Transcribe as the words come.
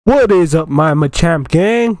What is up, my Machamp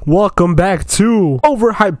gang? Welcome back to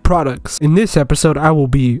Overhyped Products. In this episode, I will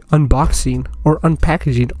be unboxing or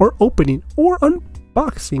unpackaging or opening or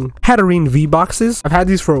unboxing Hatterene V boxes. I've had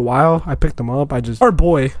these for a while. I picked them up. Our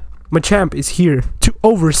boy Machamp is here to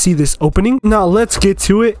oversee this opening. Now let's get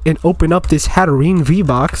to it and open up this Hatterene V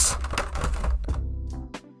box.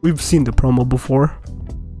 We've seen the promo before,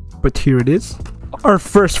 but here it is. Our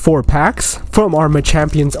first 4 packs from our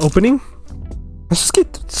Machampions opening. Let's just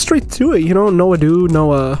get straight to it, you know, no ado,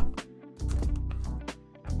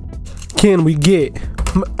 Can we get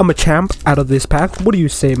a Machamp out of this pack? What do you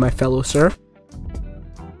say, my fellow sir?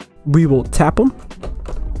 We will tap him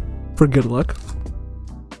for good luck.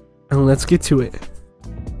 And let's get to it.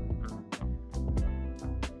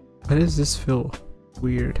 Why does this feel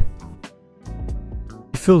weird?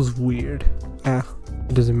 It feels weird. It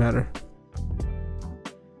doesn't matter.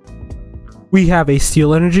 We have a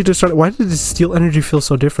Steel Energy to start. Why did this Steel Energy feel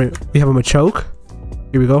so different? We have a Machoke.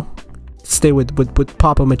 Here we go. Stay with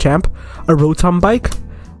Papa Machamp. A Rotom Bike.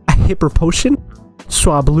 A Hyper Potion.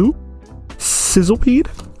 Swablu. Sizzlepede.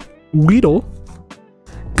 Weedle.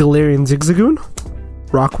 Galarian Zigzagoon.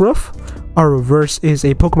 Rockruff. Our reverse is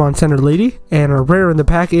a Pokemon Center Lady. And our rare in the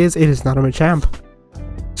pack is, it is not a Machamp.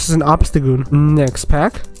 This is an Obstagoon. Next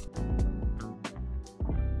pack.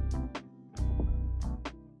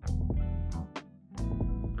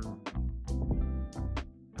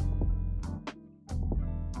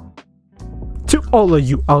 To all of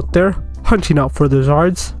you out there hunting out for the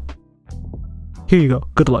Zards, here you go.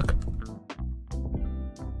 Good luck.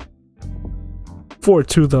 4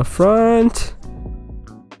 to the front.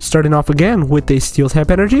 Starting off again with a Steel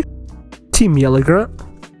type energy. Team Yellow Grunt.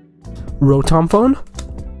 Rotom Phone.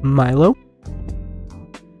 Milo.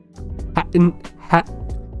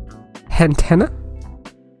 Hantena.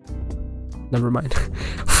 Never mind.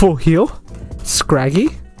 Full Heal. Scraggy.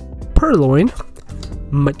 Purloin.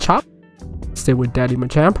 Machop. Stay with Daddy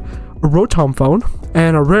Machamp. A Rotom Phone.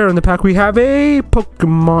 And a rare in the pack, we have a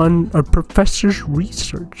Pokemon Professor's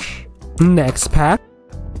Research. Next pack.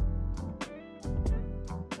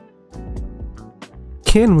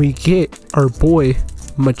 Can we get our boy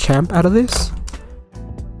Machamp out of this?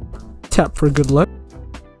 Tap for good luck.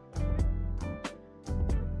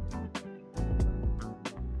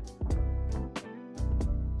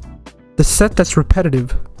 The set that's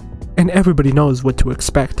repetitive and everybody knows what to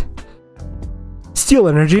expect. Steel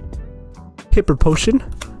Energy, Hyper Potion,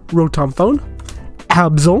 Rotom Phone,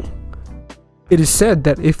 Absol. It is said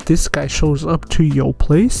that if this guy shows up to your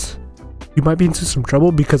place, you might be into some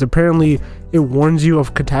trouble because apparently it warns you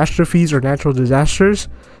of catastrophes or natural disasters.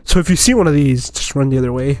 So if you see one of these, just run the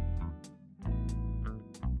other way.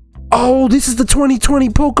 Oh, this is the 2020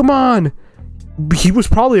 Pokemon! He was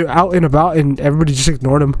probably out and about and everybody just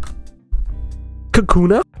ignored him.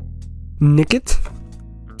 Kakuna, Nickit,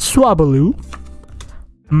 Swablu,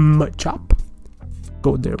 Machop.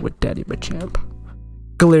 Go there with Daddy Machamp.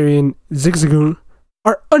 Galarian Zigzagoon.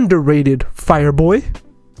 Our underrated Fire Boy.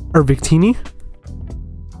 Our Victini.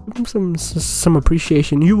 Give him some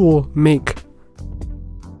appreciation. You will make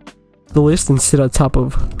the list and sit on top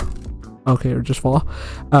of... Okay, or just fall.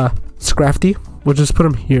 Scrafty. We'll just put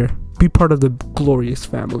him here. Be part of the glorious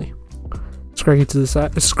family. Scraggy to the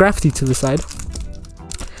side. Scrafty to the side.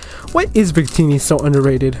 Why is Victini so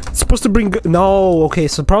underrated? It's supposed to bring no, okay,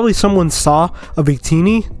 so probably someone saw a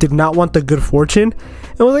Victini, did not want the good fortune,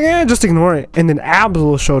 and was like, eh, just ignore it. And then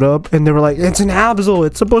Absol showed up, and they were like, it's an Absol,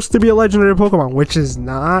 it's supposed to be a legendary Pokemon, which is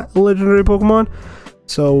not a legendary Pokemon.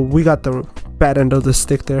 So we got the bad end of the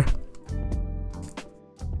stick there.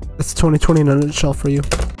 That's 2020 in a nutshell for you.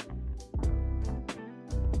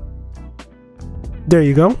 There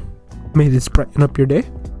you go. May this brighten up your day.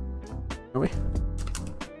 Anyway.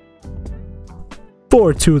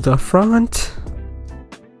 4 to the front.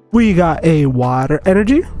 We got a Water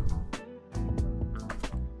Energy.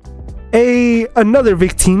 Another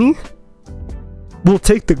Victini. We'll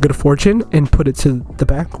take the good fortune and put it to the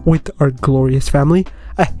back with our glorious family.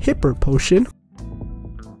 A Hyper Potion.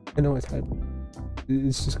 I know it's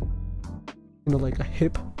just, you know, like a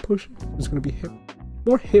hip potion. It's gonna be hip.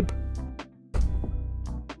 More hip.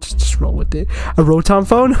 Just roll with it. A Rotom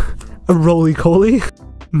Phone. A Roly-Coly.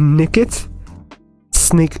 Nickit.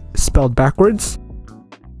 Snake spelled backwards.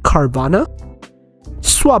 Carvana.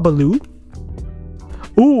 Swablu.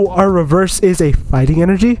 Ooh, our reverse is a Fighting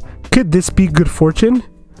Energy. Could this be good fortune?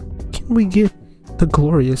 Can we get the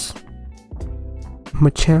glorious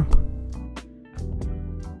Machamp?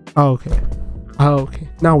 Oh, okay. Oh, okay.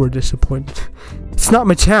 Now we're disappointed. It's It's not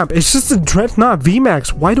Machamp. It's just a Dreadnought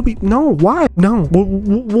VMAX. Why do we... No, why? No.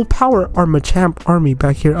 We'll power our Machamp army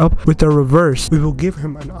back here up with the reverse. We will give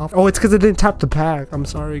him an offer. Oh, it's because I didn't tap the pack. I'm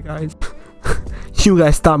sorry, guys. You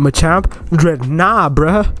guys thought Machamp? Dreadnought,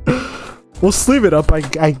 bruh. We'll sleeve it up,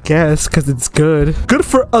 I guess, because it's good. Good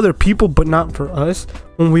for other people, but not for us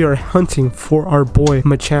when we are hunting for our boy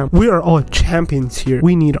Machamp. We are all champions here.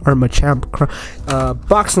 We need our Machamp.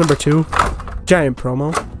 Box number 2. Giant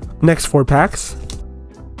promo. Next 4 packs.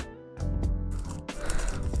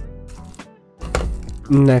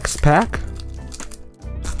 Next pack.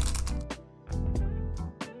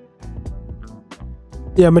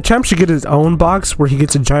 Yeah, Machamp should get his own box where he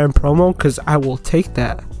gets a giant promo, because I will take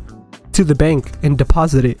that to the bank and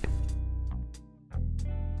deposit it.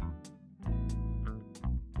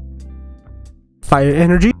 Fire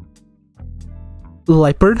Energy,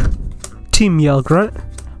 Leopard, Team Yell Grunt,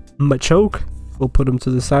 Machoke, we'll put him to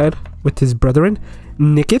the side with his brethren,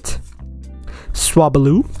 Nickit,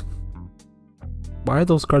 Swablu. Why are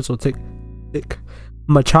those cards so thick?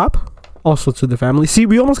 Machop, also to the family. See,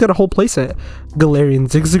 we almost got a whole playset. Galarian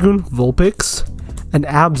Zigzagoon, Vulpix, an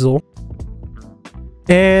Absol,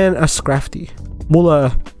 and a Scrafty.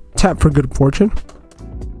 We'll tap for good fortune.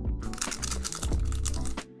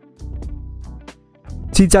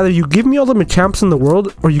 See, it's either you give me all the Machamps in the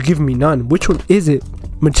world or you give me none. Which one is it?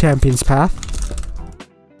 Machampion's Path.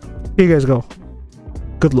 Here you guys go.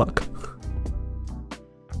 Good luck.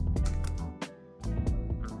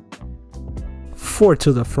 4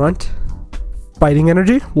 to the front. Fighting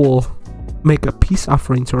Energy. We'll make a peace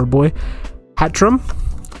offering to our boy. Hatchram,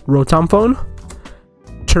 Rotomphone,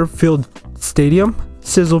 Turffield Stadium,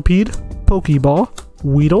 Sizzlepede, Pokeball,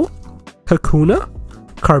 Weedle, Kakuna,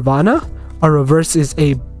 Carvana. Our reverse is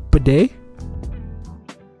a Bidet.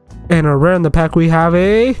 And our rare in the pack we have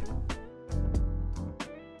a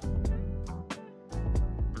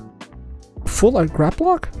full art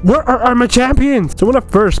Graplock? Where are our Machampions? So when I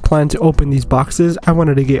first planned to open these boxes, I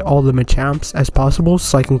wanted to get all the Machamps as possible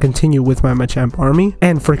so I can continue with my Machamp army.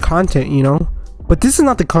 And for content, you know. But this is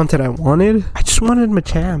not the content I wanted. I just wanted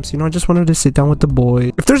Machamps, you know. I just wanted to sit down with the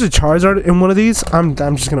boy. If there's a Charizard in one of these, I'm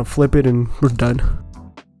just gonna flip it and we're done.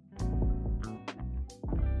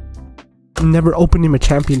 Never opening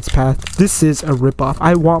Machampion's Path. This is a ripoff.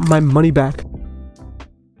 I want my money back.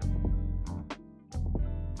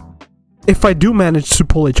 If I do manage to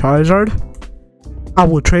pull a Charizard, I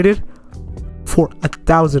will trade it for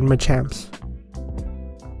 1,000 Machamps.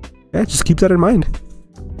 Yeah, just keep that in mind.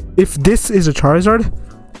 If this is a Charizard,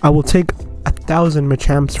 I will take 1,000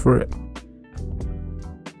 Machamps for it.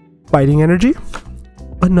 Fighting Energy.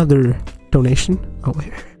 Another donation. Oh,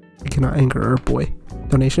 wait. I cannot anger our boy.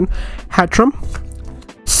 Donation. Hatchram,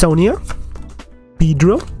 Sonia,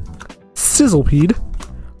 Beedrill, Sizzlepede,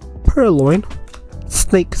 Purloin,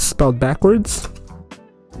 Snake spelled backwards,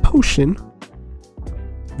 Potion,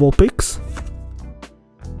 Vulpix.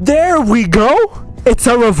 There we go! It's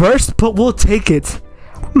a reverse, but we'll take it.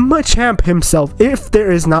 Machamp himself. If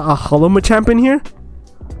there is not a Hollow Machamp in here,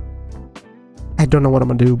 I don't know what I'm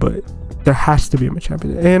gonna do, but there has to be a Machamp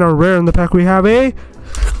in it. And our rare in the pack we have a...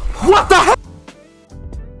 What the heck?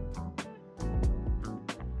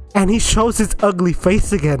 And he shows his ugly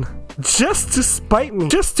face again. Just to spite me.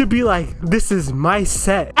 Just to be like, this is my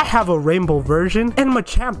set. I have a rainbow version and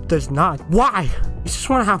Machamp does not. Why? You just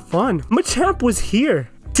want to have fun. Machamp was here.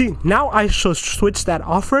 See, now I shall switch that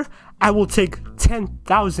offer. I will take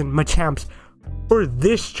 10,000 Machamps for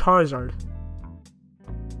this Charizard.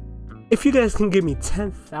 If you guys can give me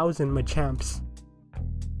 10,000 Machamps,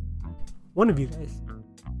 one of you guys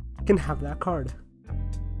can have that card.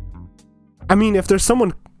 I mean, if there's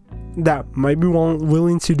someone that might be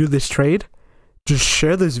willing to do this trade, just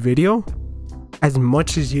share this video as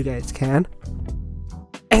much as you guys can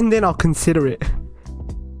and then I'll consider it.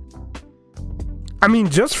 I mean,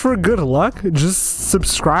 just for good luck, just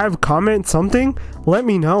subscribe, comment something, let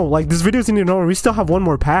me know. Like, this video's in order. We still have one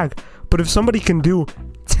more pack, but if somebody can do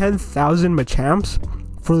 10,000 Machamps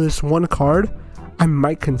for this one card, I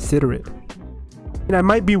might consider it. And I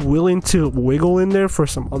might be willing to wiggle in there for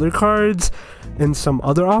some other cards and some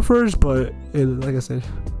other offers, but like I said,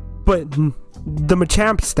 but the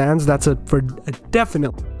Machamp stands. That's for a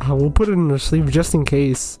definite. We'll put it in the sleeve just in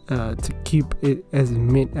case to keep it as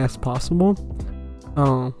mint as possible.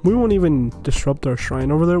 We won't even disrupt our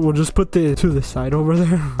shrine over there. We'll just put it to the side over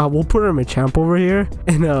there. We'll put our Machamp over here,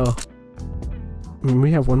 and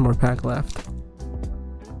we have one more pack left.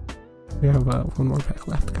 We have one more pack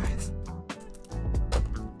left, guys.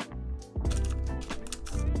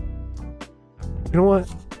 You know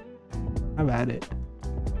what? I'm at it.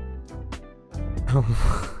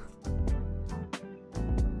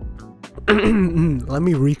 Let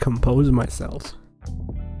me recompose myself.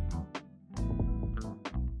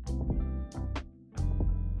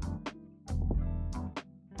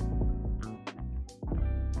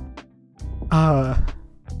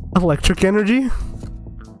 Electric Energy,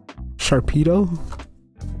 Sharpedo,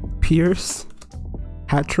 Pierce,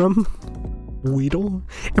 Hatchrum, Weedle.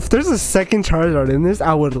 If there's a second Charizard in this,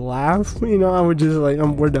 I would laugh. You know, I would just like,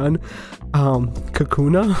 we're done.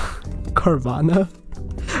 Kakuna, Carvana,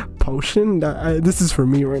 Potion. This is for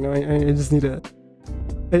me right now. I just need a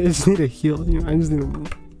heal. You know, I just need a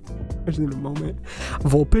moment.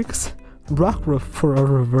 Vulpix, Rockruff for a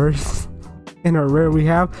reverse. In our rare, we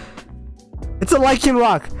have. It's a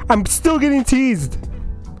Lycanroc. I'm still getting teased.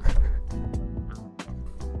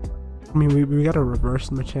 I mean, we got a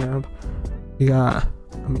reverse Machamp. We got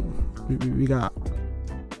a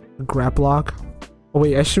Graplock. Oh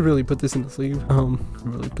wait, I should really put this in the sleeve.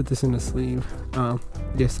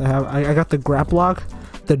 Yes, I got the Graplock,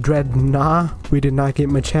 the Dreadnought. We did not get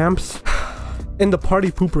Machamps. And the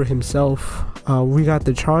Party Pooper himself. We got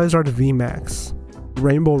the Charizard VMAX,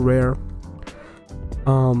 Rainbow Rare.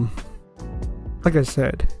 Like I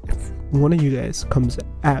said, if one of you guys comes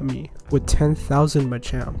at me with 10,000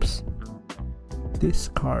 Machamps, this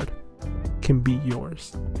card can be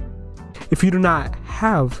yours. If you do not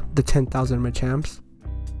have the 10,000 Machamps,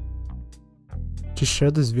 just share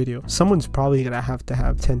this video. Someone's probably gonna have to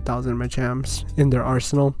have 10,000 Machamps in their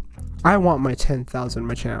arsenal. I want my 10,000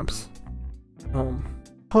 Machamps.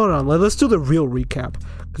 Hold on, let's do the real recap,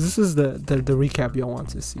 because this is the recap y'all want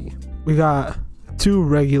to see. We got 2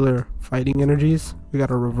 regular fighting energies. We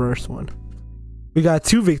got a reverse one. We got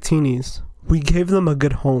 2 Victinis. We gave them a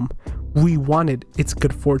good home. We wanted its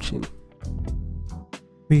good fortune.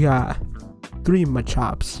 We got 3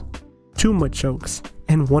 Machamps, 2 Machokes,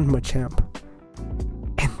 and 1 Machamp.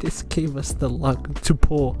 And this gave us the luck to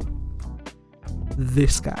pull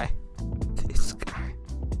this guy. This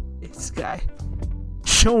guy.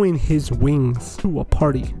 Showing his wings to a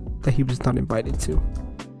party that he was not invited to.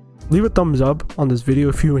 Leave a thumbs up on this video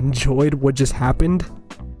if you enjoyed what just happened.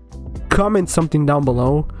 Comment something down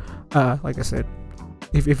below. Like I said,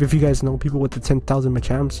 if you guys know people with the 10,000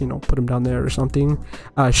 Machamps, you know, put them down there or something.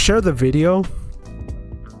 Share the video.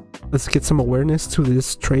 Let's get some awareness to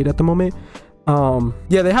this trade at the moment.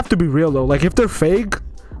 Yeah, they have to be real though. Like if they're fake,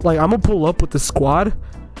 like I'm gonna pull up with the squad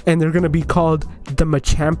and they're gonna be called the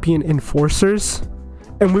Machampion Enforcers,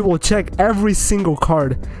 and we will check every single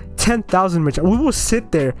card. 10,000 Machamps. We will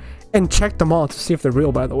sit there and check them all to see if they're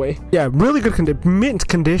real, by the way. Yeah, really good mint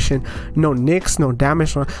condition. No nicks, no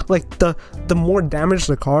damage. Like the more damage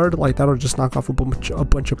the card, like that'll just knock off a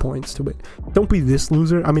bunch of points to it. Don't be this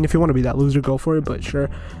loser. I mean, if you want to be that loser, go for it, but sure.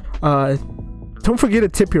 Don't forget to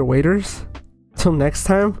tip your waiters. Till next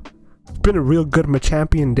time, it's been a real good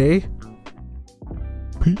Machampion day.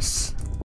 Peace.